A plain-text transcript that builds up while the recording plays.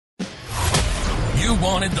You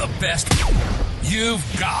wanted the best. You've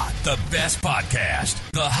got the best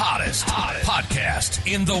podcast. The hottest podcast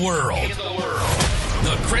in the world.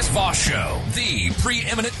 The Chris Voss Show, the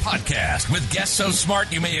preeminent podcast with guests so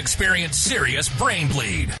smart you may experience serious brain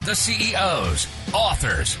bleed. The CEOs,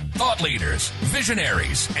 authors, thought leaders,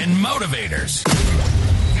 visionaries, and motivators.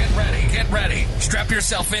 Get ready. Strap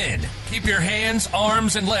yourself in. Keep your hands,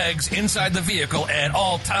 arms, and legs inside the vehicle at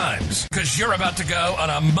all times, because you're about to go on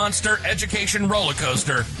a monster education roller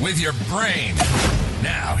coaster with your brain.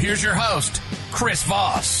 Now, here's your host, Chris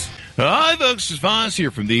Voss. Hi, folks. Chris Voss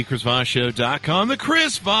here from thechrisvossshow.com,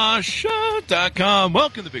 thechrisvossshow.com.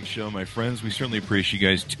 Welcome to the big show, my friends. We certainly appreciate you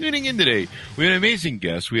guys tuning in today. We have an amazing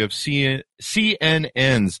guest. We have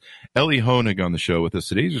CNN's Elie Honig on the show with us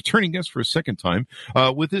today. He's a returning guest for a second time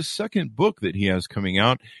with his second book that he has coming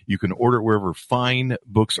out. You can order it wherever fine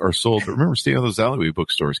books are sold. But remember, stay out of those alleyway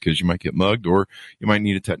bookstores because you might get mugged or you might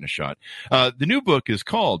need a tetanus shot. The new book is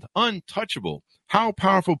called Untouchable: How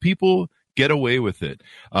Powerful People Get Away with It.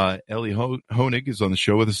 Elie Honig is on the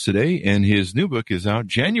show with us today, and his new book is out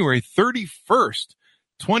January 31st,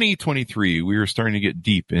 2023. We are starting to get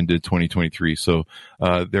deep into 2023, so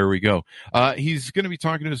there we go. He's going to be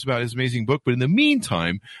talking to us about his amazing book, but in the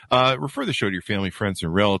meantime, refer the show to your family, friends,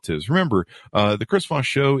 and relatives. Remember, the Chris Voss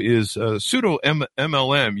Show is pseudo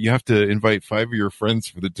MLM. You have to invite 5 of your friends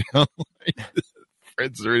for the downline.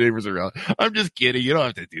 Friends or neighbors around. I'm just kidding. You don't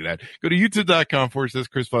have to do that. Go to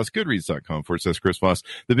youtube.com/Chris Voss, goodreads.com/Chris Voss.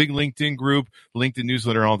 The big LinkedIn group, LinkedIn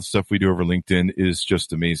newsletter, all the stuff we do over LinkedIn is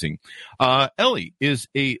just amazing. Elie is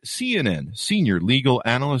a CNN senior legal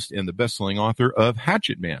analyst and the best-selling author of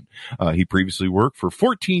Hatchet Man. He previously worked for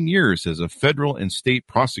 14 years as a federal and state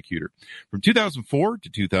prosecutor. From 2004 to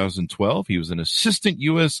 2012, he was an assistant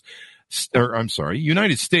United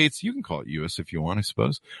States, you can call it U.S. if you want, I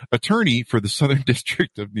suppose, attorney for the Southern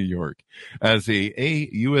District of New York. As a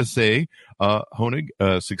AUSA, Honig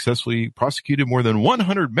successfully prosecuted more than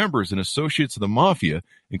 100 members and associates of the mafia,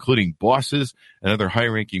 including bosses and other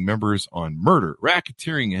high-ranking members, on murder,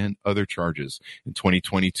 racketeering, and other charges. In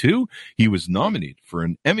 2022, he was nominated for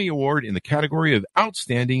an Emmy Award in the category of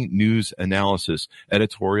Outstanding News Analysis,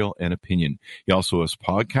 Editorial, and Opinion. He also has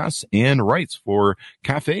podcasts and writes for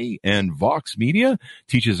Cafe and Vox Media,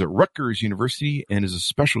 teaches at Rutgers University, and is a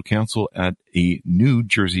special counsel at a New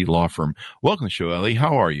Jersey law firm. Welcome to the show, Elie.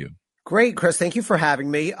 How are you? Great, Chris. Thank you for having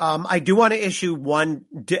me. I do want to issue one,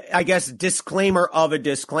 disclaimer of a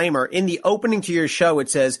disclaimer. In the opening to your show, it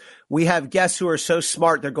says, we have guests who are so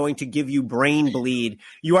smart, they're going to give you brain bleed.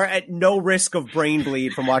 You are at no risk of brain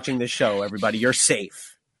bleed from watching this show, everybody. You're safe.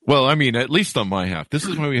 Well, I mean, at least on my half. This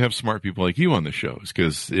is why we have smart people like you on the show, is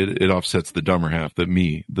because it offsets the dumber half, the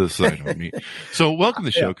side of me. So welcome to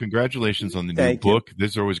the show. Yeah. Congratulations on the new book.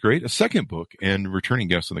 This is always great. A second book and returning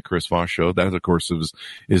guest on the Chris Voss Show. That, of course,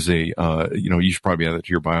 is a, you should probably add that to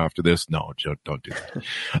your bio after this. No, don't do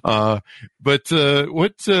that.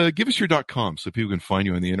 Give us your .com so people can find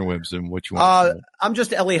you on the interwebs and what you want. I'm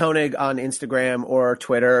just Elie Honig on Instagram or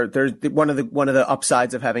Twitter. There's one of the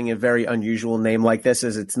upsides of having a very unusual name like this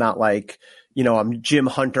is it's not like, I'm Jim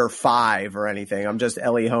Hunter 5 or anything. I'm just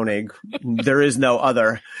Elie Honig. There is no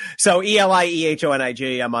other. So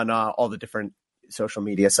ELIEHONIG. I'm on all the different social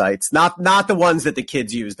media sites. Not the ones that the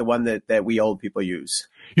kids use, the one that we old people use.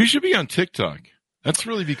 You should be on TikTok. That's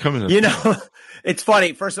really becoming it's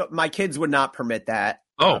funny. First of all, my kids would not permit that.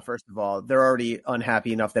 First of all, they're already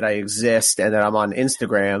unhappy enough that I exist and that I'm on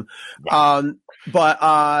Instagram. Wow.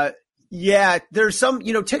 There's some,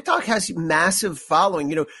 TikTok has massive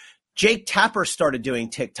following. Jake Tapper started doing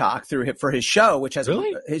TikTok for his show, which has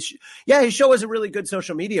really? His show has a really good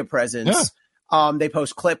social media presence. Yeah. They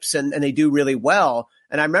post clips and they do really well.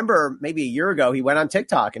 And I remember maybe a year ago, he went on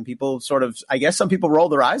TikTok and people I guess some people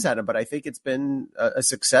rolled their eyes at him, but I think it's been a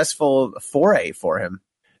successful foray for him.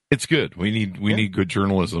 It's good. We need good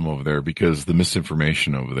journalism over there because the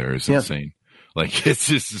misinformation over there is insane. Like it's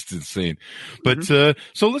just insane. But so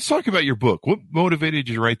let's talk about your book. What motivated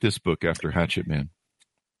you to write this book after Hatchet Man?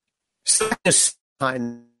 So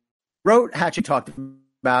I wrote Hatchet, talked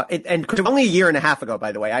about it, and only a year and a half ago,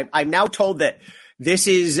 by the way. I'm now told that this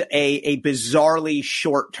is a bizarrely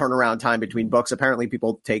short turnaround time between books. Apparently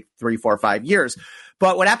people take 3, 4, 5 years.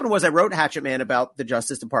 But what happened was I wrote Hatchet Man about the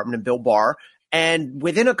Justice Department and Bill Barr. And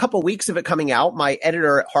within a couple weeks of it coming out, my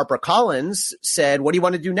editor at HarperCollins said, what do you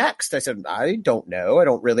want to do next? I said, I don't know. I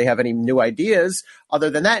don't really have any new ideas other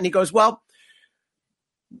than that. And he goes, well,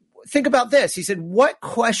 think about this. He said, what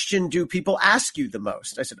question do people ask you the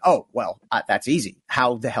most? I said, oh, well, that's easy.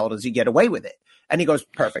 How the hell does he get away with it? And he goes,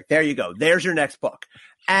 perfect. There you go. There's your next book.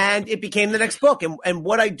 And it became the next book. And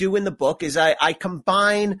what I do in the book is I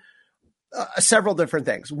combine Several different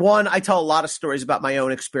things. One, I tell a lot of stories about my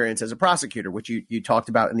own experience as a prosecutor, which you talked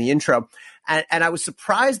about in the intro. And I was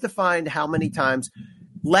surprised to find how many times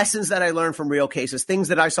lessons that I learned from real cases, things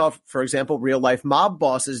that I saw, for example, real life mob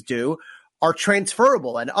bosses do, are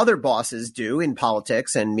transferable, and other bosses do in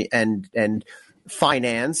politics and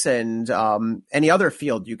finance and any other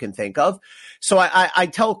field you can think of. So I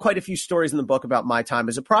tell quite a few stories in the book about my time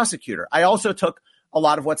as a prosecutor. I also took a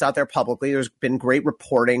lot of what's out there publicly. There's been great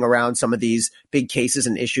reporting around some of these big cases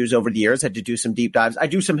and issues over the years. I had to do some deep dives. I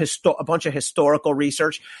do a bunch of historical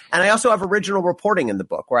research. And I also have original reporting in the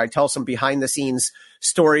book where I tell some behind the scenes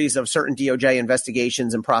stories of certain DOJ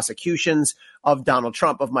investigations and prosecutions of Donald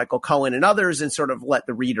Trump, of Michael Cohen and others, and sort of let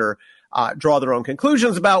the reader draw their own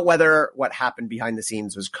conclusions about whether what happened behind the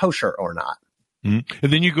scenes was kosher or not. Mm-hmm.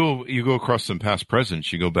 And then you go across some past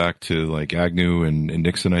presidents. You go back to like Agnew and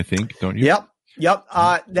Nixon, I think, don't you? Yep.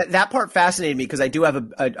 That part fascinated me because I do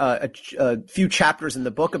have a few chapters in the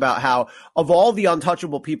book about how of all the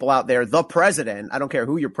untouchable people out there, the president, I don't care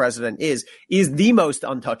who your president is the most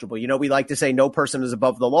untouchable. You know, we like to say no person is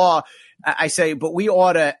above the law. I say, but we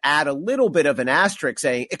ought to add a little bit of an asterisk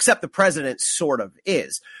saying, except the president sort of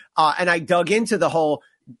is. And I dug into the whole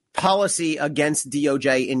policy against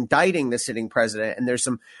DOJ indicting the sitting president. And there's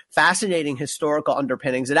some fascinating historical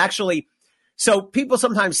underpinnings. It actually, so people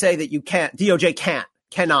sometimes say that DOJ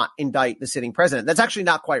cannot indict the sitting president. That's actually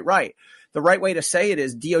not quite right. The right way to say it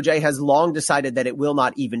is DOJ has long decided that it will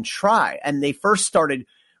not even try. And they first started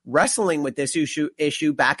wrestling with this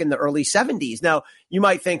issue back in the early 70s. Now, you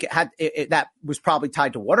might think that was probably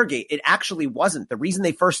tied to Watergate. It actually wasn't. The reason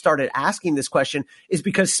they first started asking this question is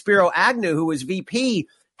because Spiro Agnew, who was VP,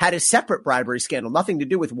 had a separate bribery scandal, nothing to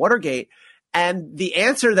do with Watergate. And the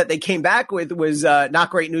answer that they came back with was not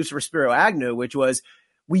great news for Spiro Agnew, which was,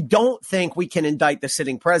 we don't think we can indict the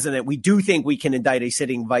sitting president. We do think we can indict a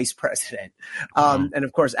sitting vice president. And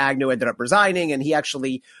of course, Agnew ended up resigning, and he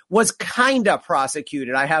actually was kind of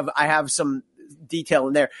prosecuted. I have some detail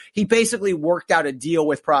in there. He basically worked out a deal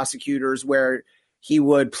with prosecutors where he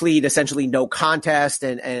would plead essentially no contest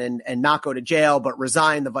and not go to jail, but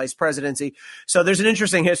resign the vice presidency. So there's an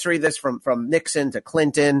interesting history of this from Nixon to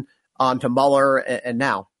Clinton, to Mueller and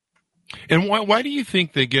now. And why do you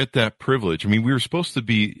think they get that privilege? I mean, we were supposed to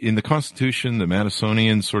be in the Constitution, the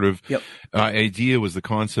Madisonian sort of idea was the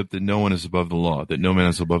concept that no one is above the law, that no man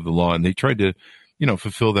is above the law. And they tried to,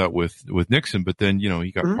 fulfill that with Nixon, but then,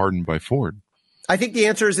 he got pardoned by Ford. I think the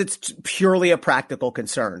answer is it's purely a practical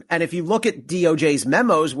concern. And if you look at DOJ's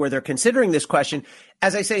memos where they're considering this question,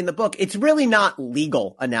 as I say in the book, it's really not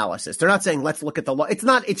legal analysis. They're not saying, let's look at the law.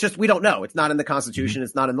 It's just, we don't know. It's not in the Constitution.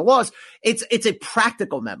 It's not in the laws. It's a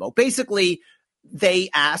practical memo. Basically, they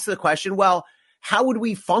ask the question, well, how would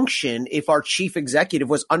we function if our chief executive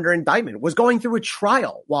was under indictment, was going through a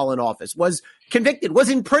trial while in office, was convicted, was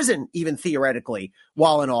in prison, even theoretically,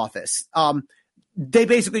 while in office? They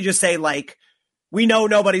basically just say, like, we know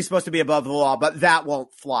nobody's supposed to be above the law, but that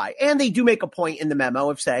won't fly. And they do make a point in the memo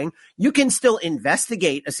of saying you can still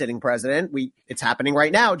investigate a sitting president. It's happening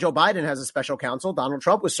right now. Joe Biden has a special counsel. Donald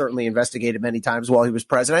Trump was certainly investigated many times while he was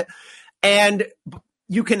president. And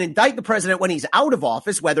you can indict the president when he's out of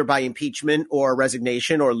office, whether by impeachment or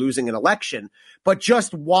resignation or losing an election. But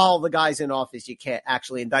just while the guy's in office, you can't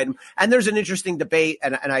actually indict him. And there's an interesting debate,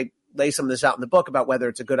 and I lay some of this out in the book about whether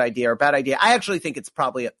it's a good idea or a bad idea. I actually think it's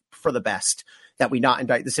probably for the best that we not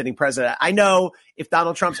indict the sitting president. I know if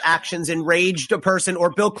Donald Trump's actions enraged a person or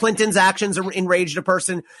Bill Clinton's actions enraged a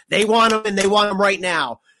person, they want him and they want him right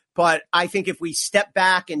now. But I think if we step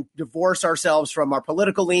back and divorce ourselves from our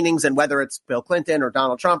political leanings and whether it's Bill Clinton or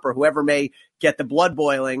Donald Trump or whoever may get the blood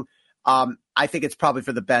boiling, I think it's probably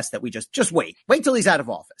for the best that we just wait till he's out of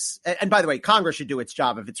office. And by the way, Congress should do its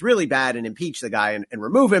job if it's really bad and impeach the guy and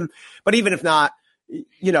remove him. But even if not,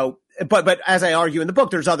 but as I argue in the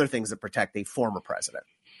book, there's other things that protect a former president.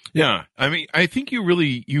 Yeah. I mean, I think you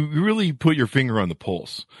really put your finger on the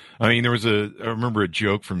pulse. I mean, I remember a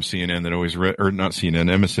joke from CNN that always or not CNN,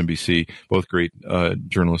 MSNBC, both great,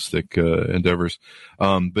 journalistic, endeavors.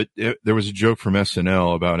 But there was a joke from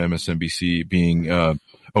SNL about MSNBC being,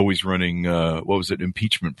 always running,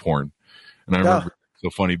 impeachment porn. And I remember so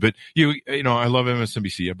funny, but I love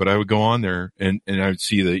MSNBC, but I would go on there and I would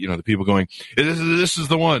see the people going, this is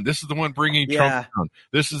the one bringing Trump down.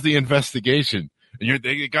 This is the investigation. And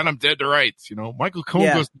they got him dead to rights. Michael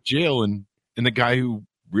Cohen goes to jail and the guy who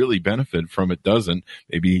really benefited from it doesn't.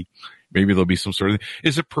 Maybe there'll be some sort of,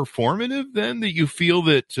 is it performative then that you feel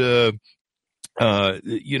that,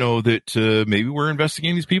 maybe we're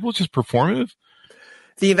investigating these people? It's just performative?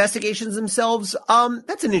 The investigations themselves,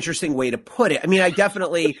 that's an interesting way to put it. I mean, I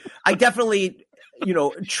definitely,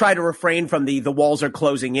 try to refrain from the walls are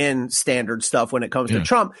closing in standard stuff when it comes to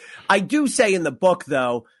Trump. I do say in the book,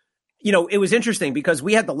 though, it was interesting because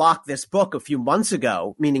we had to lock this book a few months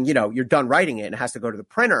ago, meaning, you're done writing it and it has to go to the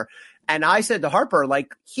printer. And I said to Harper,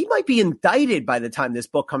 like, he might be indicted by the time this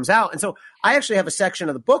book comes out. And so I actually have a section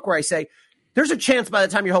of the book where I say, there's a chance by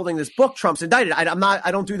the time you're holding this book, Trump's indicted.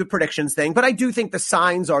 I don't do the predictions thing, but I do think the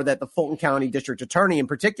signs are that the Fulton County District Attorney in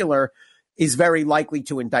particular is very likely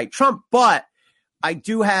to indict Trump. But I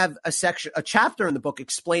do have a chapter in the book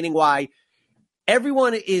explaining why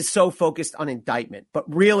everyone is so focused on indictment, but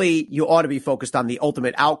really you ought to be focused on the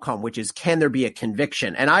ultimate outcome, which is, can there be a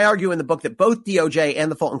conviction? And I argue in the book that both DOJ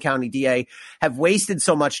and the Fulton County DA have wasted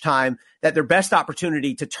so much time that their best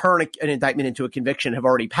opportunity to turn an indictment into a conviction have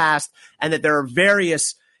already passed, and that there are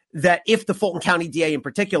that if the Fulton County DA in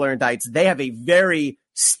particular indicts, they have a very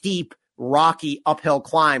steep, rocky uphill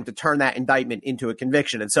climb to turn that indictment into a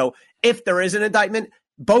conviction. And so if there is an indictment,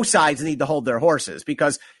 both sides need to hold their horses,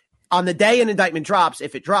 because on the day an indictment drops,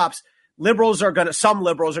 if it drops, some liberals are going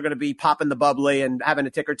to be popping the bubbly and having a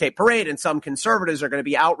ticker tape parade, and some conservatives are going to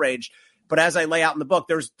be outraged. But as I lay out in the book,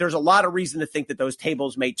 there's a lot of reason to think that those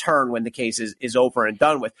tables may turn when the case is over and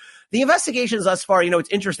done with. The investigations thus far, it's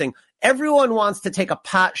interesting. Everyone wants to take a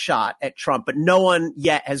pot shot at Trump, but no one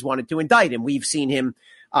yet has wanted to indict him. We've seen him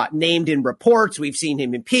named in reports. We've seen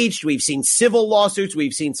him impeached. We've seen civil lawsuits.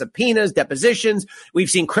 We've seen subpoenas, depositions. We've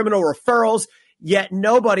seen criminal referrals. Yet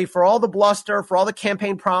nobody, for all the bluster, for all the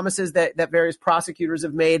campaign promises that various prosecutors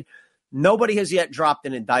have made, nobody has yet dropped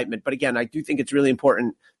an indictment. But again, I do think it's really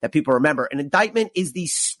important that people remember an indictment is the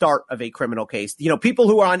start of a criminal case. People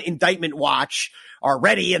who are on indictment watch are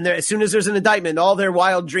ready, and as soon as there's an indictment, all their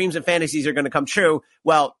wild dreams and fantasies are going to come true.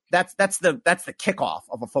 Well, that's the kickoff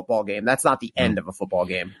of a football game. That's not the end of a football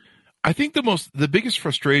game. I think the biggest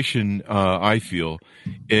frustration I feel,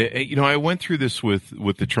 I went through this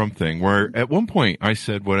with the Trump thing, where at one point I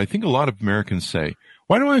said what I think a lot of Americans say: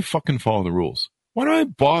 why do I fucking follow the rules? Why do I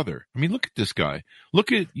bother? I mean, look at this guy.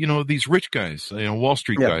 Look at these rich guys, Wall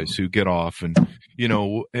Street guys who get off, and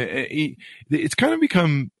it's kind of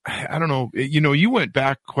become, I don't know. You went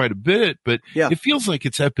back quite a bit, but it feels like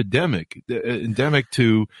it's endemic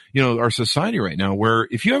to our society right now, where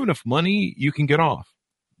if you have enough money, you can get off.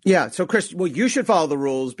 Yeah. So, Chris, you should follow the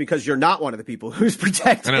rules because you're not one of the people who's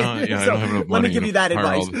protected. I don't have enough money. Let me give you that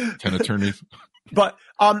advice. 10 attorneys. But,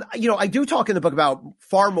 I do talk in the book about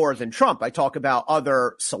far more than Trump. I talk about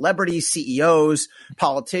other celebrities, CEOs,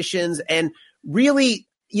 politicians, and really,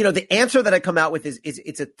 the answer that I come out with is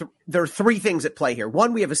there are three things at play here.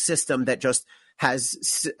 One, we have a system that just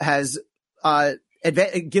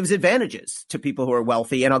gives advantages to people who are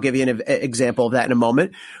wealthy. And I'll give you an example of that in a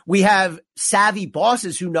moment. We have savvy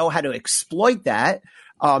bosses who know how to exploit that.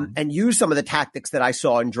 And use some of the tactics that I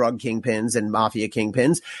saw in drug kingpins and mafia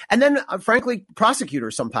kingpins. And then, frankly,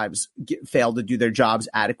 prosecutors sometimes fail to do their jobs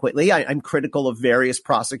adequately. I'm critical of various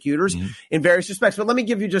prosecutors in various respects, but let me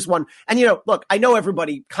give you just one. And, look, I know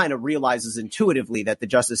everybody kind of realizes intuitively that the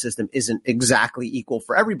justice system isn't exactly equal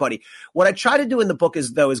for everybody. What I try to do in the book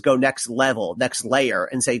is go next level, next layer,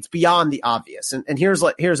 and say it's beyond the obvious. And here's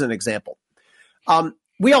an example.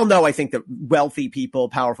 We all know, I think, that wealthy people,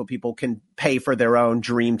 powerful people can pay for their own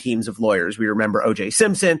dream teams of lawyers. We remember O.J.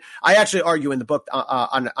 Simpson. I actually argue in the book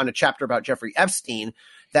on a chapter about Jeffrey Epstein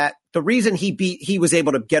that the reason he was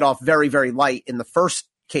able to get off very, very light in the first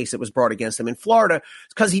case that was brought against him in Florida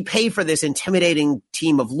is because he paid for this intimidating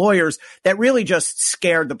team of lawyers that really just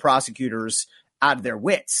scared the prosecutors out of their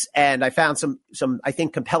wits. And I found some, I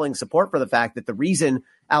think, compelling support for the fact that the reason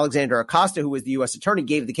Alexander Acosta, who was the U.S. attorney,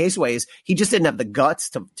 gave the case away is he just didn't have the guts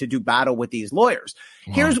to do battle with these lawyers.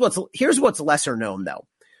 Wow. Here's what's lesser known, though.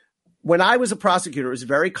 When I was a prosecutor, it was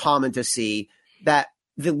very common to see that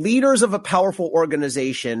the leaders of a powerful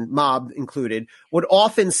organization, mob included, would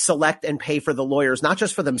often select and pay for the lawyers, not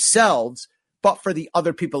just for themselves, but for the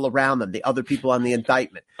other people around them, the other people on the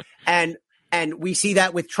indictment. And we see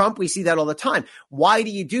that with Trump. We see that all the time. Why do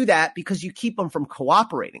you do that? Because you keep them from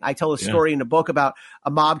cooperating. I tell a story in the book about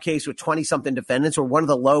a mob case with 20-something defendants where one of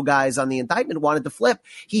the low guys on the indictment wanted to flip.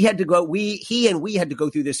 He and we had to go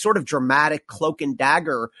through this sort of dramatic cloak and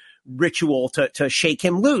dagger ritual to shake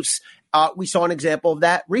him loose. We saw an example of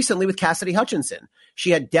that recently with Cassidy Hutchinson. She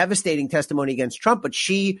had devastating testimony against Trump, but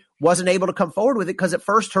she wasn't able to come forward with it because at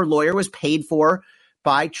first her lawyer was paid for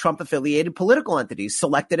by Trump-affiliated political entities,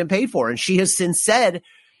 selected and paid for. And she has since said,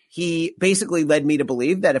 he basically led me to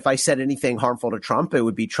believe that if I said anything harmful to Trump, it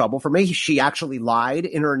would be trouble for me. She actually lied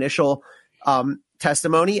in her initial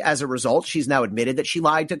testimony. As a result, she's now admitted that she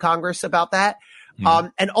lied to Congress about that.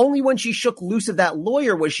 And only when she shook loose of that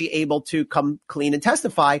lawyer was she able to come clean and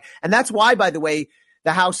testify. And that's why, by the way,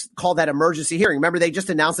 the House called that emergency hearing. Remember, they just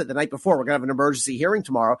announced it the night before. We're going to have an emergency hearing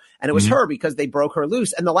tomorrow. And it was her because they broke her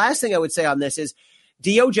loose. And the last thing I would say on this is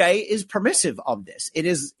DOJ is permissive of this. It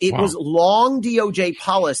was long DOJ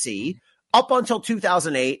policy up until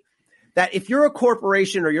 2008 that if you're a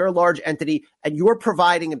corporation or you're a large entity and you're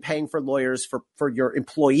providing and paying for lawyers for your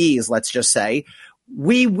employees, let's just say,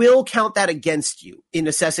 we will count that against you in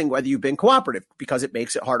assessing whether you've been cooperative because it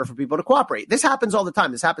makes it harder for people to cooperate. This happens all the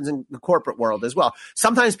time. This happens in the corporate world as well.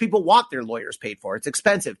 Sometimes people want their lawyers paid for. It's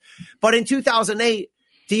expensive. But in 2008,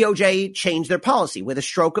 DOJ changed their policy with a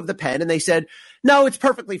stroke of the pen, and they said, no, it's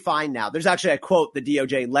perfectly fine now. There's actually, I quote the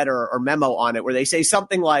DOJ letter or memo on it where they say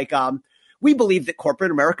something like, we believe that corporate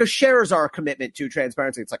America shares our commitment to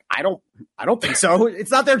transparency. It's like, I don't think so. It's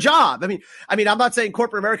not their job. I mean, I'm not saying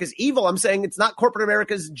corporate America is evil. I'm saying it's not corporate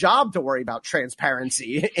America's job to worry about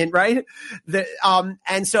transparency. And right.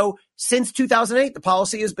 And so since 2008, the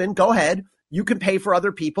policy has been, go ahead, you can pay for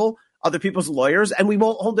other people's lawyers, and we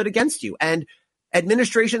won't hold it against you. And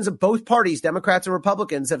administrations of both parties, Democrats and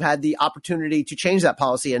Republicans, have had the opportunity to change that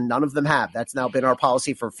policy, and none of them have. That's now been our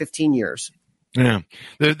policy for 15 years. Yeah.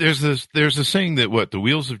 There's a saying that the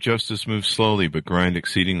wheels of justice move slowly but grind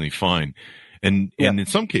exceedingly fine. And in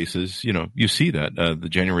some cases, you see that, the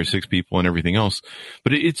January 6 people and everything else,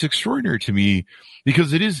 but it's extraordinary to me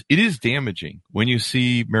because it is damaging when you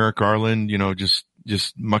see Merrick Garland,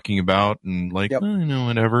 just mucking about and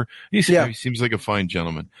whatever. He seems like a fine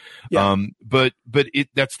gentleman. Yeah. But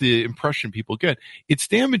that's the impression people get. It's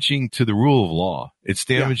damaging to the rule of law. It's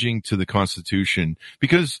damaging to the Constitution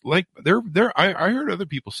because I heard other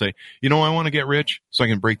people say, I want to get rich so I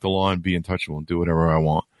can break the law and be untouchable and do whatever I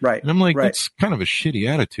want. Right. And I'm like, that's kind of a shitty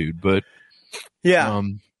attitude, but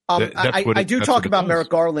I do talk about Merrick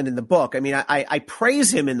Garland in the book. I mean, I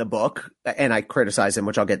praise him in the book, and I criticize him,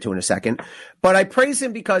 which I'll get to in a second. But I praise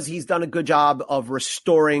him because he's done a good job of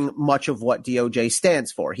restoring much of what DOJ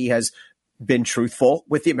stands for. He has been truthful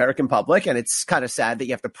with the American public, and it's kind of sad that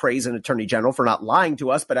you have to praise an attorney general for not lying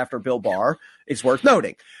to us. But after Bill Barr, it's worth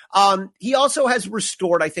noting. He also has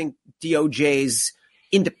restored, I think, DOJ's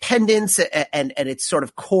independence and its sort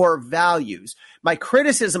of core values. My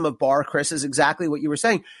criticism of Barr, Chris, is exactly what you were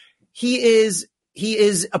saying. He is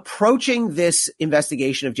approaching this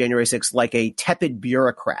investigation of January 6th like a tepid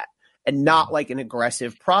bureaucrat and not like an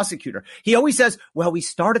aggressive prosecutor. He always says, well, we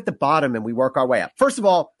start at the bottom and we work our way up. First of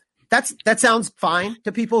all, that sounds fine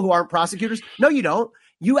to people who aren't prosecutors. No, you don't.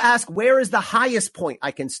 You ask, where is the highest point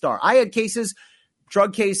I can start? I had cases,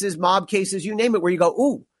 drug cases, mob cases, you name it, where you go,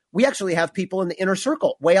 ooh, we actually have people in the inner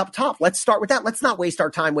circle way up top. Let's start with that. Let's not waste our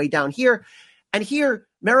time way down here. And here,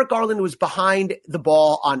 Merrick Garland was behind the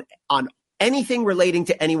ball on anything relating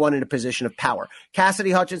to anyone in a position of power.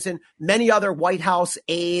 Cassidy Hutchinson, many other White House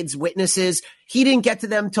aides, witnesses. He didn't get to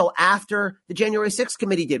them till after the January 6th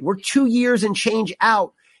committee did. We're 2 years and change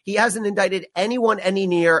out. He hasn't indicted anyone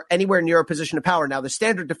anywhere near a position of power. Now, the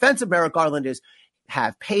standard defense of Merrick Garland is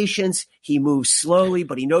have patience. He moves slowly,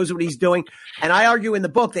 but he knows what he's doing. And I argue in the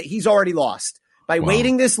book that he's already lost. By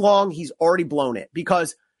waiting this long, he's already blown it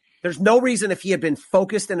because there's no reason if he had been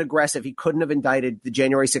focused and aggressive, he couldn't have indicted the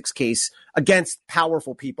January 6th case against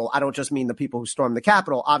powerful people. I don't just mean the people who stormed the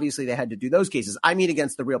Capitol. Obviously, they had to do those cases. I mean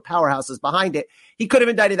against the real powerhouses behind it. He could have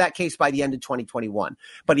indicted that case by the end of 2021,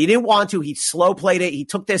 but he didn't want to. He slow played it. He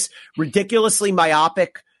took this ridiculously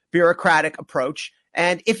myopic, bureaucratic approach.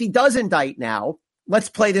 And if he does indict now, let's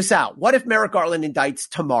play this out. What if Merrick Garland indicts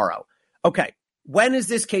tomorrow? Okay, when is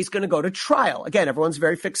this case going to go to trial? Again, everyone's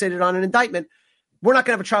very fixated on an indictment. We're not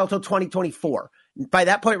going to have a trial until 2024. By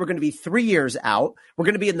that point, we're going to be 3 years out. We're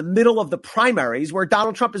going to be in the middle of the primaries where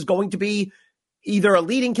Donald Trump is going to be either a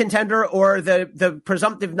leading contender or the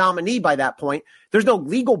presumptive nominee by that point. There's no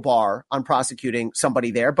legal bar on prosecuting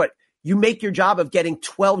somebody there, but you make your job of getting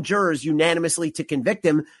 12 jurors unanimously to convict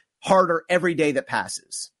him harder every day that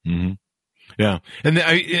passes. Mm-hmm. Yeah.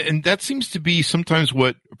 And that seems to be sometimes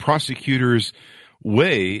what prosecutors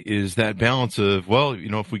weigh is that balance of, well,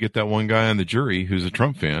 if we get that one guy on the jury who's a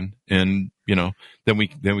Trump fan and, then we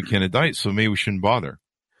can't indict. So maybe we shouldn't bother.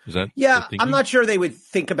 Is that? Yeah. I'm not sure they would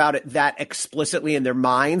think about it that explicitly in their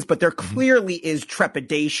minds, but there clearly is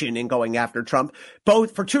trepidation in going after Trump,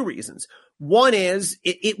 both for two reasons. One is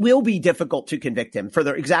it will be difficult to convict him for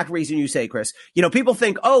the exact reason you say, Chris. People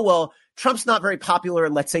think, oh, well, Trump's not very popular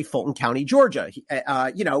in, let's say, Fulton County, Georgia.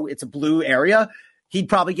 It's a blue area. He'd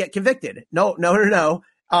probably get convicted. No.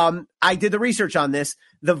 I did the research on this.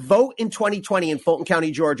 The vote in 2020 in Fulton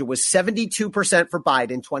County, Georgia was 72% for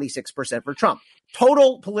Biden, 26% for Trump.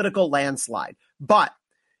 Total political landslide. But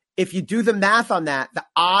if you do the math on that, the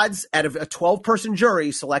odds out of a 12-person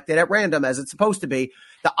jury selected at random, as it's supposed to be,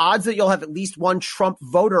 the odds that you'll have at least one Trump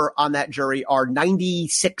voter on that jury are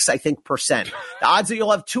 96, I think, percent. The odds that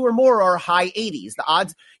you'll have 2 or more are high 80s. The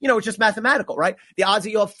odds, it's just mathematical, right? The odds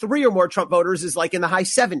that you'll have 3 or more Trump voters is like in the high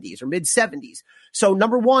 70s or mid 70s. So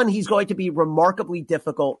number one, he's going to be remarkably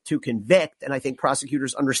difficult to convict. And I think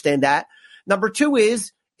prosecutors understand that. Number two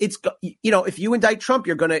is, if you indict Trump,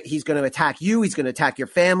 he's going to attack you. He's going to attack your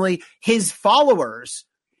family. His followers,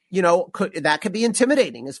 that could be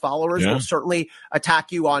intimidating. His followers will certainly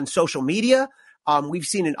attack you on social media. We've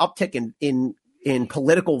seen an uptick in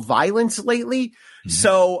political violence lately. Mm-hmm.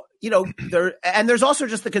 So, there's also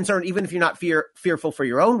just the concern, even if you're not fearful for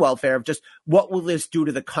your own welfare, of just what will this do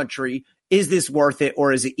to the country? Is this worth it,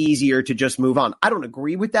 or is it easier to just move on? I don't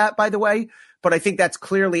agree with that, by the way, but I think that's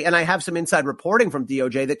clearly, and I have some inside reporting from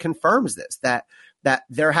DOJ that confirms this, that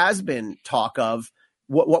there has been talk of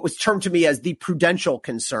what was termed to me as the prudential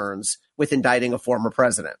concerns with indicting a former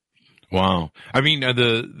president. Wow. I mean,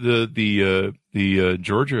 the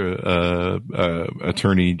Georgia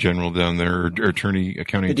attorney general down there, or county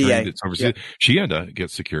attorney that's overseas, she had to get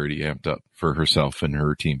security amped up for herself and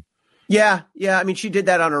her team. Yeah. I mean, she did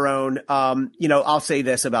that on her own. I'll say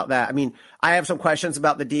this about that. I mean, I have some questions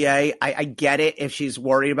about the DA. I get it if she's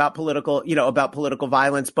worried about political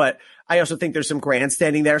violence, but I also think there's some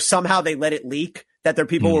grandstanding there. Somehow they let it leak that their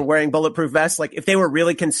people were wearing bulletproof vests. Like, if they were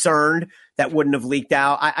really concerned, that wouldn't have leaked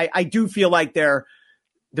out. I do feel like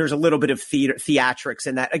there's a little bit of theatrics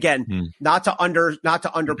in that. Again, not to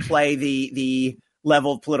underplay the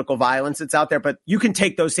level of political violence that's out there, but you can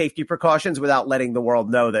take those safety precautions without letting the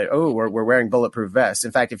world know that, we're wearing bulletproof vests.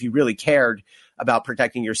 In fact, if you really cared about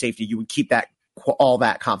protecting your safety, you would keep all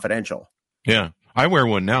that confidential. Yeah. I wear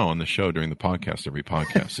one now on the show during the podcast, every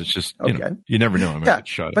podcast. It's just, you never know. I might get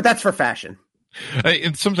shot. But that's for fashion.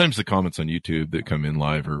 And sometimes the comments on YouTube that come in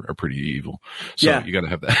live are pretty evil. So you got to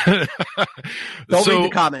have that. Don't read the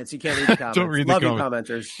comments. You can't read the comments. Don't read Love the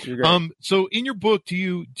commenters. You're great. So in your book,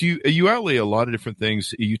 you outlay a lot of different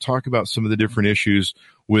things. You talk about some of the different issues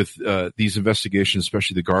with these investigations,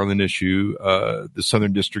 especially the Garland issue, the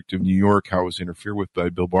Southern District of New York, how it was interfered with by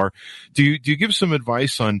Bill Barr. Do you give some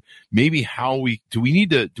advice on maybe how we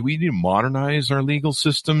need to modernize our legal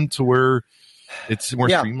system to where it's more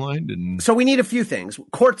streamlined? And so we need a few things.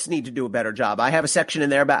 Courts need to do a better job. I have a section in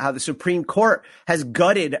there about how the Supreme Court has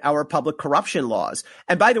gutted our public corruption laws.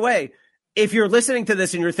 And by the way, if you're listening to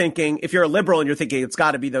this and you're thinking, if you're a liberal and you're thinking it's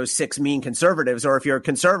got to be those 6 mean conservatives, or if you're a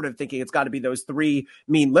conservative thinking it's got to be those 3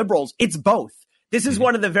 mean liberals, it's both. This is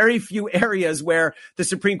one of the very few areas where the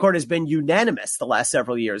Supreme Court has been unanimous the last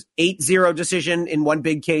several years. 8-0 decision in one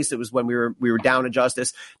big case. It was when we were down to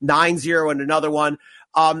justice. 9-0 in another one.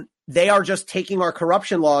 They are just taking our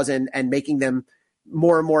corruption laws and making them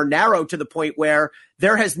more and more narrow, to the point where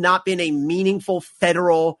there has not been a meaningful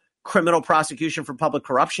federal criminal prosecution for public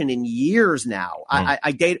corruption in years now.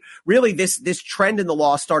 Really this trend in the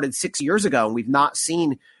law started 6 years ago, and we've not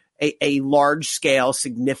seen a large scale,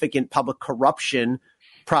 significant public corruption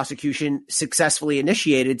prosecution successfully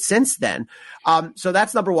initiated since then. So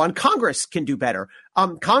that's number one. Congress can do better.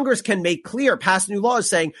 Congress can make clear, pass new laws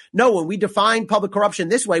saying, no, when we define public corruption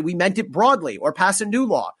this way, we meant it broadly, or pass a new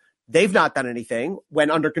law. They've not done anything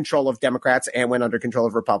when under control of Democrats and when under control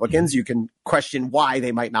of Republicans. You can question why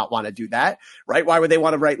they might not want to do that, right? Why would they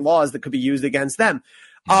want to write laws that could be used against them?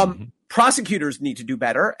 Prosecutors need to do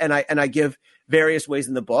better. And I give various ways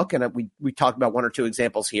in the book, and we talked about 1 or 2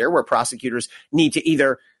 examples here where prosecutors need to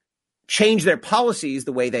either change their policies,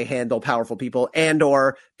 the way they handle powerful people, and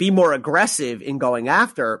or be more aggressive in going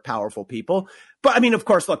after powerful people. But I mean, of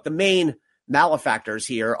course, look, the main malefactors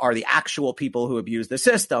here are the actual people who abuse the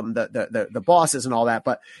system, the bosses and all that.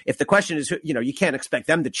 But if the question is, you can't expect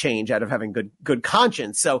them to change out of having good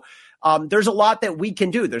conscience. So there's a lot that we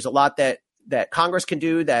can do. There's a lot that Congress can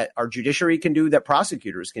do, that our judiciary can do, that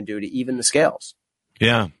prosecutors can do to even the scales.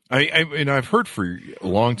 Yeah. I've heard for a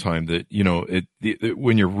long time that,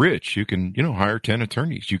 when you're rich, you can, hire 10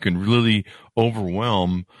 attorneys. You can really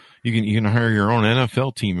overwhelm. You can hire your own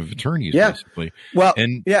NFL team of attorneys, basically. Well,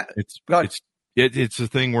 and it's a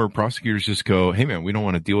thing where prosecutors just go, hey man, we don't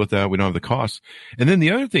want to deal with that. We don't have the costs. And then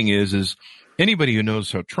the other thing is anybody who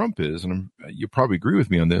knows how Trump is, and you probably agree with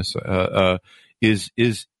me on this,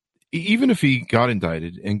 is even if he got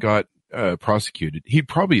indicted and got prosecuted, he'd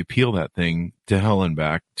probably appeal that thing to hell and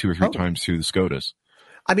back 2 or 3 times through the SCOTUS.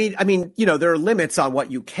 I mean, there are limits on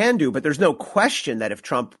what you can do, but there's no question that if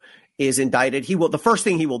Trump is indicted, the first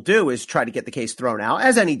thing he will do is try to get the case thrown out,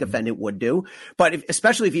 as any defendant would do. But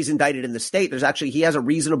especially if he's indicted in the state, he has a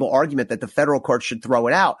reasonable argument that the federal court should throw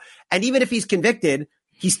it out. And even if he's convicted,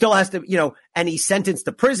 he still has to, and he's sentenced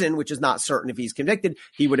to prison, which is not certain if he's convicted.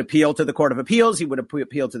 He would appeal to the Court of Appeals. He would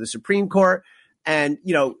appeal to the Supreme Court. And,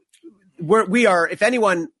 we are, if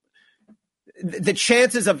anyone, the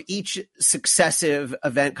chances of each successive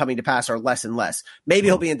event coming to pass are less and less. Maybe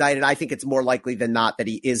he'll be indicted. I think it's more likely than not that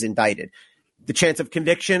he is indicted. The chance of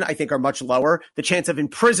conviction, I think, are much lower. The chance of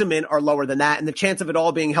imprisonment are lower than that. And the chance of it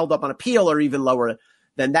all being held up on appeal are even lower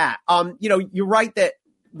than that. You're right that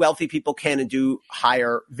wealthy people can and do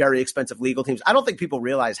hire very expensive legal teams. I don't think people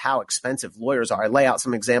realize how expensive lawyers are. I lay out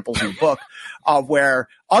some examples in the book of where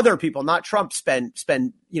other people, not Trump, spend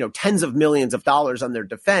tens of millions of dollars on their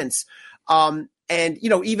defense. And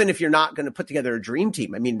even if you're not going to put together a dream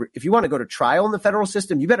team, I mean, if you want to go to trial in the federal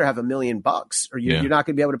system, you better have $1 million or you're not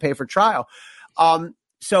going to be able to pay for trial.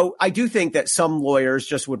 So I do think that some lawyers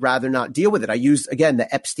just would rather not deal with it. I use, again,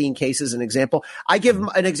 the Epstein case as an example. I give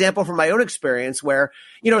an example from my own experience where,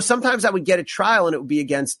 sometimes I would get a trial and it would be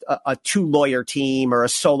against a 2-lawyer team or a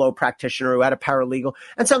solo practitioner who had a paralegal.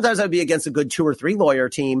 And sometimes I'd be against a good 2 or 3 lawyer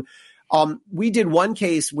team. We did one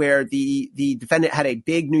case where the defendant had a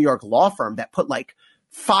big New York law firm that put like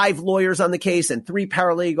 5 lawyers on the case and 3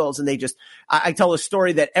 paralegals. And I tell a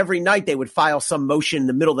story that every night they would file some motion in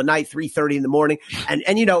the middle of the night, 3:30 in the morning. And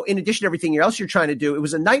in addition to everything else you're trying to do, it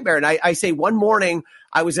was a nightmare. And I say one morning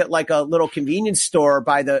I was at like a little convenience store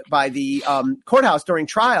by the courthouse during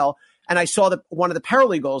trial. And I saw one of the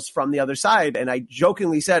paralegals from the other side. And I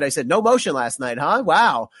jokingly said, no motion last night, huh?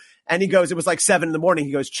 Wow. And he goes, it was like 7 a.m.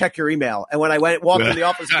 He goes, check your email. And when I walked in the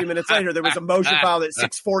office a few minutes later, there was a motion filed at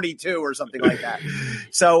 6:42 or something like that.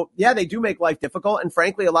 So yeah, they do make life difficult. And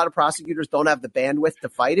frankly, a lot of prosecutors don't have the bandwidth to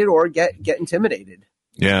fight it or get intimidated.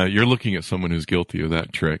 Yeah, you're looking at someone who's guilty of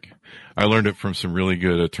that trick. I learned it from some really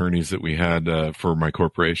good attorneys that we had for my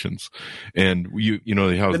corporations, and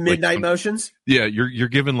they have the midnight motions. Yeah, you're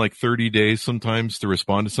given like 30 days sometimes to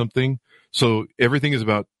respond to something. So everything is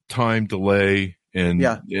about time, delay, and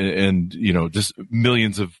just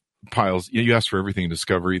millions of piles. You ask for everything in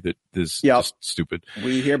discovery that is just stupid.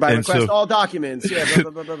 We hereby request all documents. Yeah,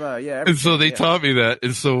 blah, blah, blah, blah. Yeah. And so they taught me that.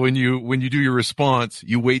 And so when you do your response,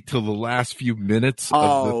 you wait till the last few minutes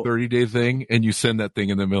of the 30-day thing, and you send that thing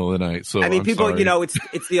in the middle of the night. So people, sorry.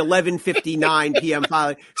 it's the 11:59 p.m.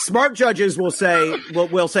 filing. Smart judges will say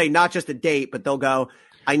not just a date, but they'll go,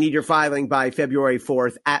 I need your filing by February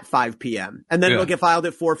 4th at 5 p.m. And then it'll get filed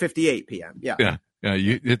at 4:58 p.m. Yeah.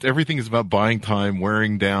 Everything is about buying time,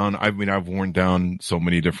 wearing down. I mean, I've worn down so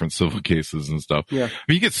many different civil cases and stuff. Yeah. I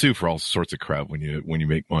mean, you get sued for all sorts of crap when you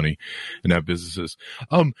make money and have businesses.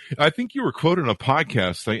 I think you were quoted on a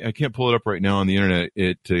podcast. I can't pull it up right now on the internet.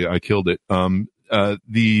 I killed it.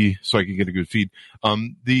 So I can get a good feed.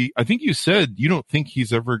 I think you said you don't think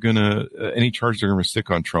he's ever gonna, any charges are gonna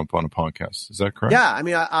stick on Trump on a podcast. Is that correct? Yeah. I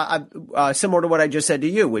mean, I similar to what I just said to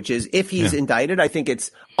you, which is if he's indicted, I think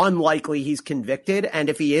it's unlikely he's convicted. And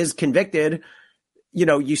if he is convicted,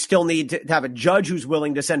 you still need to have a judge who's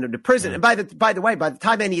willing to send him to prison. And by the way, by the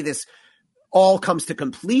time any of this all comes to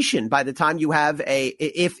completion, by the time you have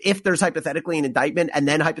if there's hypothetically an indictment and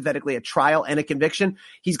then hypothetically a trial and a conviction,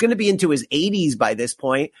 he's going to be into his 80s by this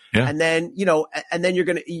point. Yeah. And then,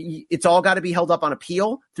 it's all got to be held up on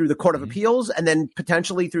appeal through the Court of Appeals and then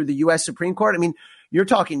potentially through the U.S. Supreme Court. I mean, you're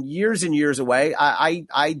talking years and years away.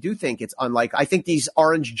 I do think it's unlikely. I think these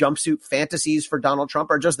orange jumpsuit fantasies for Donald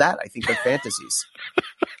Trump are just that. I think they're fantasies.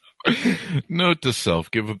 Note to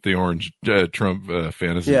self: give up the orange Trump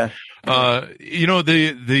fantasy. Yeah.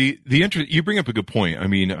 The interest, you bring up a good point. I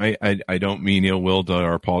mean, I don't mean ill will to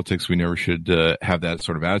our politics. We never should have that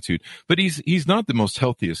sort of attitude. But he's not the most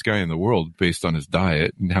healthiest guy in the world based on his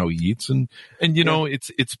diet and how he eats, and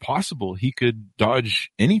it's possible he could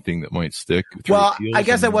dodge anything that might stick. Well, I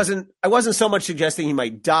guess I wasn't so much suggesting he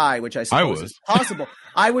might die, which I suppose is possible.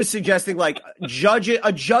 I was suggesting like a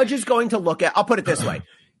judge is going to look at. I'll put it this way.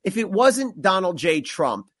 If it wasn't Donald J.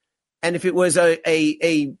 Trump, and if it was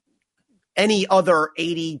any other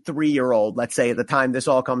 83-year-old, let's say at the time this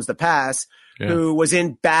all comes to pass, who was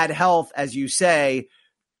in bad health, as you say,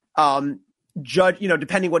 judge,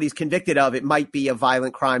 depending what he's convicted of, it might be a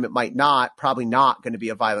violent crime. It might not, probably not going to be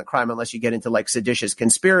a violent crime unless you get into like seditious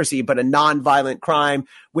conspiracy, but a non-violent crime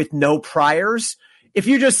with no priors. If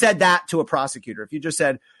you just said that to a prosecutor, if you just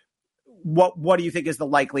said, what do you think is the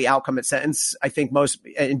likely outcome at sentence? I think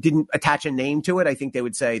and didn't attach a name to it. I think they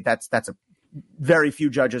would say that's a very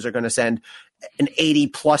few judges are going to send an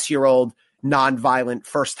 80-plus-year-old nonviolent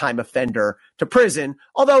first-time offender to prison.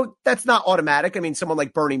 Although that's not automatic. I mean, someone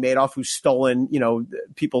like Bernie Madoff who's stolen,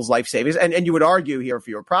 people's life savings. And you would argue here if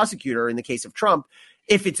you're a prosecutor in the case of Trump,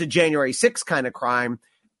 if it's a January 6th kind of crime,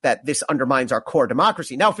 that this undermines our core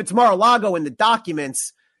democracy. Now, if it's Mar-a-Lago in the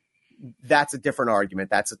documents, that's a different argument.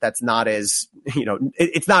 That's not as,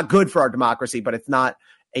 it's not good for our democracy, but it's not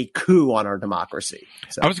a coup on our democracy.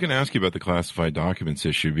 So. I was going to ask you about the classified documents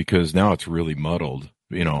issue because now it's really muddled.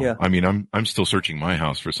 Yeah. I mean, I'm still searching my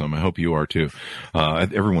house for some. I hope you are too.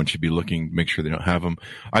 Everyone should be looking, make sure they don't have them.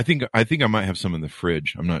 I think I might have some in the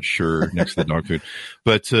fridge. I'm not sure next to the dog food,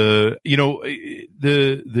 but, the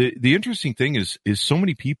interesting thing is so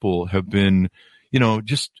many people have been,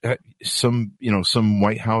 just some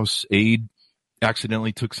White House aide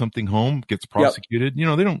accidentally took something home, gets prosecuted.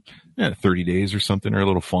 Yep. They don't 30 days or something or a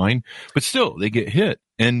little fine, but still they get hit.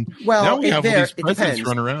 And now we have all these presidents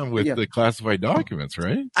run around with the classified documents,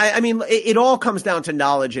 right? I mean, it all comes down to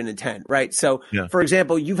knowledge and intent, right? So, for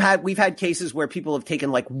example, we've had cases where people have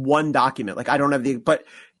taken like one document, like I don't have but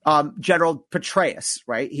General Petraeus,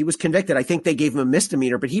 right? He was convicted. I think they gave him a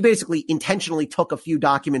misdemeanor, but he basically intentionally took a few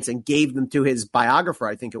documents and gave them to his biographer,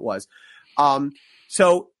 I think it was.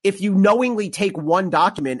 So if you knowingly take one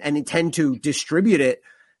document and intend to distribute it,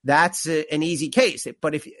 that's an easy case.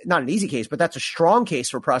 But not an easy case, but that's a strong case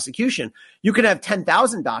for prosecution. You could have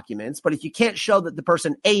 10,000 documents, but if you can't show that the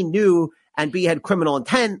person A knew and B had criminal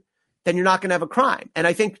intent, then you're not going to have a crime. And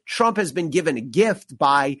I think Trump has been given a gift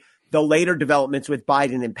by the later developments with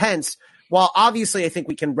Biden and Pence. While obviously I think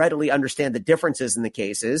we can readily understand the differences in the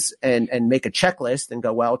cases and make a checklist and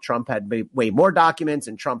go, well, Trump had way more documents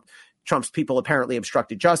and Trump's people apparently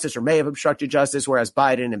obstructed justice or may have obstructed justice, whereas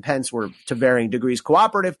Biden and Pence were to varying degrees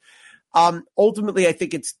cooperative. Ultimately, I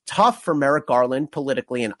think it's tough for Merrick Garland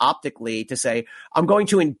politically and optically to say, I'm going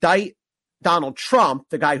to indict Donald Trump,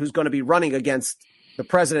 the guy who's going to be running against the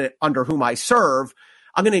president under whom I serve.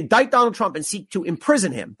 I'm going to indict Donald Trump and seek to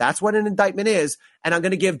imprison him. That's what an indictment is. And I'm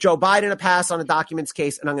going to give Joe Biden a pass on a documents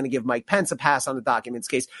case, and I'm going to give Mike Pence a pass on the documents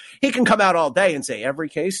case. He can come out all day and say every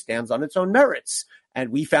case stands on its own merits. And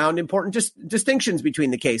we found important distinctions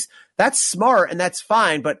between the case. That's smart and that's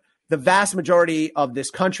fine. But the vast majority of this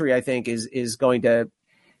country, I think, is going to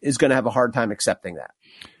have a hard time accepting that.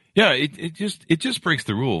 Yeah, it just breaks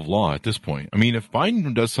the rule of law at this point. I mean, if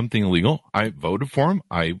Biden does something illegal, I voted for him.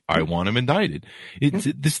 I want him indicted.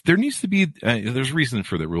 There needs to be there's reason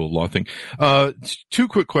for the rule of law thing. Two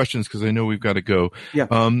quick questions because I know we've got to go. Yeah.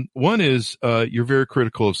 One is you're very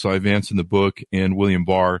critical of Cy Vance in the book and William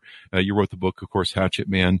Barr. You wrote the book, of course, Hatchet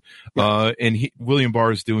Man. Yeah. And William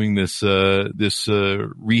Barr is doing this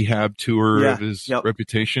rehab tour of his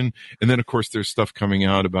reputation, and then of course there's stuff coming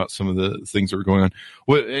out about some of the things that are going on.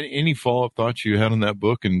 Any follow-up thoughts you had on that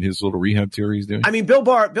book and his little rehab tour he's doing? I mean, Bill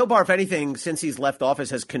Barr, if anything, since he's left office,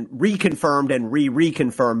 has reconfirmed and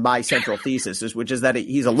reconfirmed my central thesis, which is that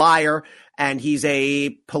he's a liar and he's a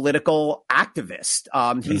political activist.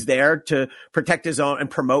 He's there to protect his own and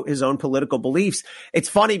promote his own political beliefs. It's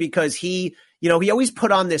funny because he always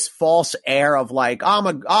put on this false air of like, I'm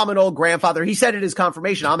an old grandfather. He said at his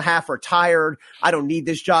confirmation, I'm half retired. I don't need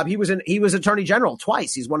this job. He was attorney general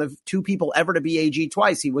twice. He's one of two people ever to be AG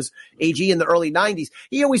twice. He was AG in the early 90s.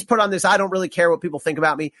 He always put on this, I don't really care what people think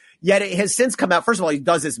about me. Yet it has since come out. First of all, he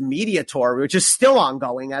does this media tour, which is still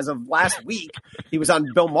ongoing as of last week. He was on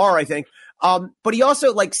Bill Maher, I think. But he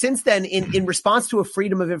also, since then, in response to a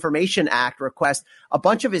Freedom of Information Act request, a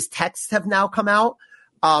bunch of his texts have now come out.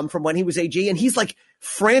 From when he was AG, and he's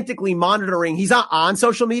frantically monitoring. He's not on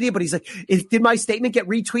social media, but he's did my statement get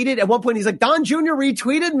retweeted? At one point, he's like, Don Jr.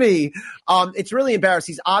 retweeted me. It's really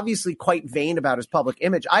embarrassing. He's obviously quite vain about his public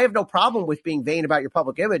image. I have no problem with being vain about your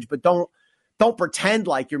public image, but don't pretend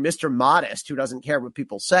like you're Mr. Modest who doesn't care what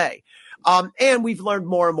people say. And we've learned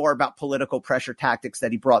more and more about political pressure tactics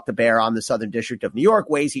that he brought to bear on the Southern District of New York,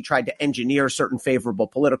 ways he tried to engineer certain favorable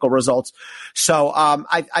political results. So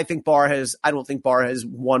I don't think Barr has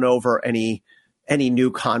won over any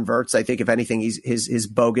new converts. I think if anything, his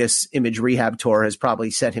bogus image rehab tour has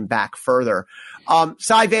probably set him back further.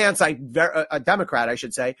 Cy Vance, a Democrat, I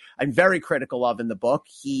should say, I'm very critical of in the book.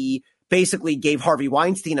 He basically gave Harvey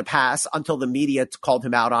Weinstein a pass until the media called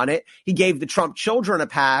him out on it. He gave the Trump children a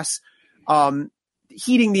pass,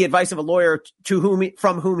 heeding the advice of a lawyer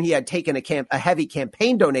from whom he had taken a heavy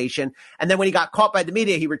campaign donation. And then when he got caught by the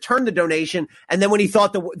media, he returned the donation. And then when he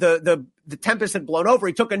thought the tempest had blown over,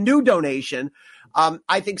 he took a new donation.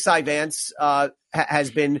 I think Cy Vance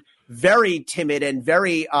has been very timid and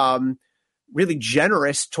very really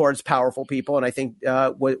generous towards powerful people, and I think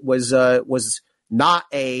was not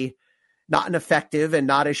an effective and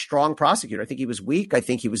not a strong prosecutor. I think he was weak. I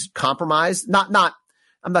think he was compromised.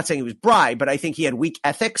 I'm not saying he was bribed, but I think he had weak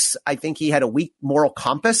ethics. I think he had a weak moral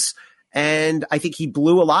compass, and I think he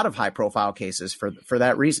blew a lot of high-profile cases for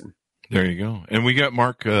that reason. There you go. And we got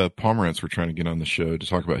Mark Pomerantz. We're trying to get on the show to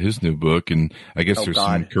talk about his new book, and I guess there's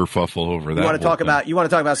some kerfuffle over that. You want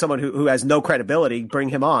to talk about someone who has no credibility? Bring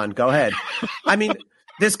him on. Go ahead. I mean,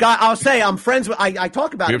 this guy. I'll say I'm friends with. I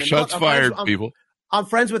talk about. We have shots fired, people. I'm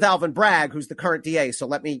friends with Alvin Bragg, who's the current DA. So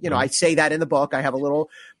let me, I say that in the book. I have a little,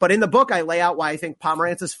 but in the book, I lay out why I think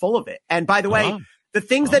Pomerantz is full of it. And by the way, the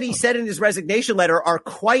things that he said in his resignation letter are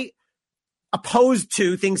quite opposed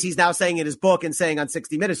to things he's now saying in his book and saying on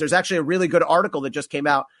 60 Minutes. There's actually a really good article that just came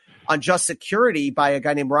out on just security by a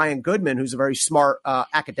guy named Ryan Goodman, who's a very smart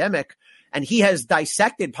academic. And he has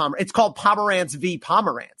dissected Pomerantz. It's called Pomerantz v.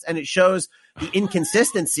 Pomerantz. And it shows the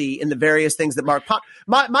inconsistency in the various things that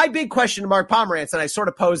my big question to Mark Pomerantz, and I sort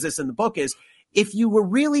of pose this in the book, is if you were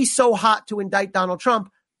really so hot to indict Donald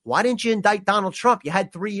Trump, why didn't you indict Donald Trump? You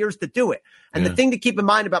had 3 years to do it. And the thing to keep in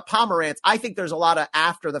mind about Pomerantz, I think there's a lot of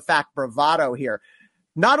after the fact bravado here.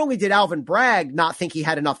 Not only did Alvin Bragg not think he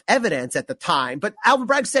had enough evidence at the time, but Alvin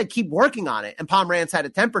Bragg said, keep working on it. And Pomerantz had a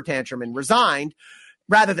temper tantrum and resigned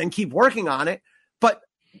rather than keep working on it. But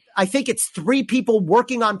I think it's 3 people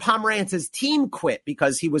working on Pomerantz's team quit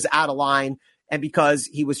because he was out of line and because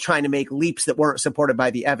he was trying to make leaps that weren't supported by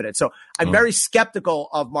the evidence. So I'm very skeptical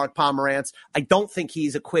of Mark Pomerantz. I don't think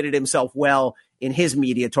he's acquitted himself well in his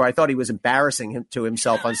media tour. I thought he was embarrassing him to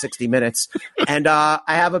himself on 60 Minutes. And I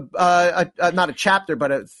have not a chapter,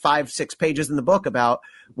 but 5-6 pages in the book about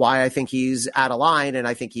why I think he's out of line. And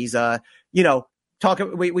I think he's, we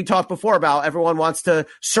talked before about everyone wants to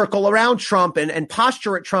circle around Trump and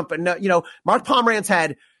posture at Trump. And, Mark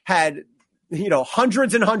Pomerantz had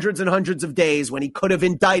hundreds and hundreds and hundreds of days when he could have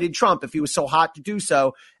indicted Trump if he was so hot to do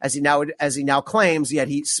so, as he now claims, yet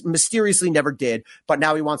he mysteriously never did. But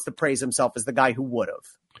now he wants to praise himself as the guy who would have.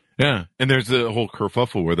 Yeah. And there's the whole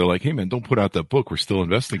kerfuffle where they're like, hey, man, don't put out that book. We're still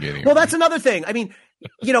investigating. Well, that's another thing. I mean,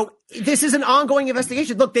 this is an ongoing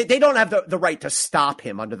investigation. Look, they don't have the right to stop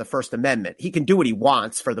him under the First Amendment. He can do what he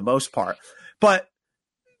wants for the most part. But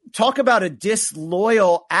talk about a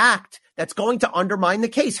disloyal act that's going to undermine the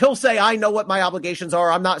case. He'll say, I know what my obligations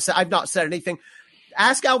are. I've not said anything.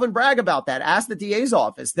 Ask Alvin Bragg about that. Ask the DA's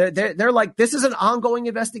office. They're like, this is an ongoing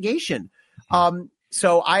investigation.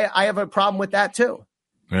 So I have a problem with that too.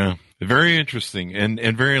 Yeah. Very interesting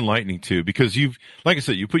and very enlightening too, because like I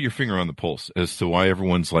said, you put your finger on the pulse as to why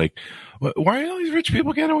everyone's like, why are all these rich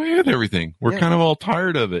people getting away with everything? We're kind of all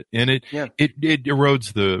tired of it. And it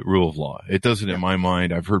erodes the rule of law. It doesn't in my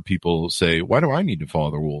mind. I've heard people say, why do I need to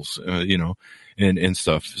follow the rules? And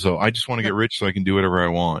stuff. So I just want to get rich so I can do whatever I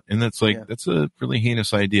want. And that's that's a really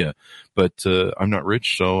heinous idea, but, I'm not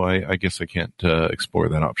rich. So I guess I can't, explore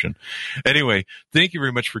that option. Anyway, thank you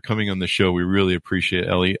very much for coming on the show. We really appreciate it,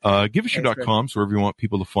 Elie. Give us your .coms wherever you want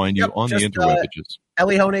people to find you on the interwebs.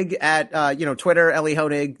 Elie Honig at, Twitter, Elie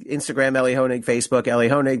Honig, Instagram, Elie Honig, Facebook, Elie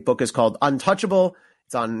Honig. Book is called Untouchable.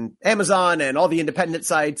 It's on Amazon and all the independent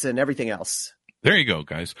sites and everything else. There you go,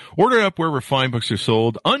 guys. Order it up wherever fine books are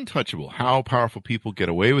sold. Untouchable, How Powerful People Get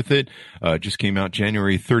Away with It. Just came out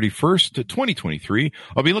January 31st, 2023.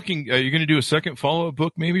 I'll be looking, you're going to do a second follow-up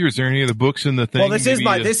book maybe, or is there any other books in the thing? Well,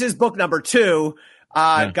 this is book number 2.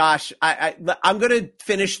 Gosh, I'm going to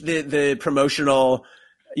finish the promotional,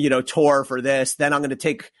 tour for this. Then I'm going to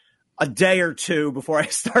take a day or 2 before I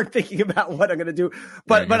start thinking about what I'm going to do.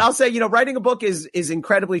 But I'll say, writing a book is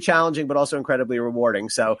incredibly challenging, but also incredibly rewarding.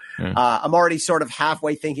 So, I'm already sort of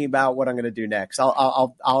halfway thinking about what I'm going to do next.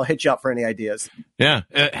 I'll hit you up for any ideas. Yeah.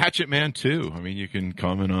 Hatchet Man too. I mean, you can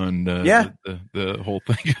comment on, the whole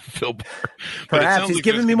thing. Phil Barr. Perhaps he's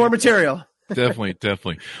giving me more material.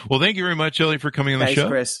 Definitely. Well, thank you very much, Elie, for coming on the show.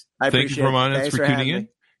 Chris. I appreciate it. Thank you for reminding us for tuning in.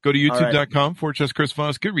 Go to youtube.com/Chris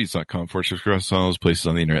Voss, goodreads.com/Chris Voss, all those places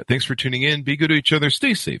on the internet. Thanks for tuning in. Be good to each other.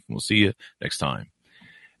 Stay safe. We'll see you next time.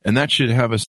 And that should have us.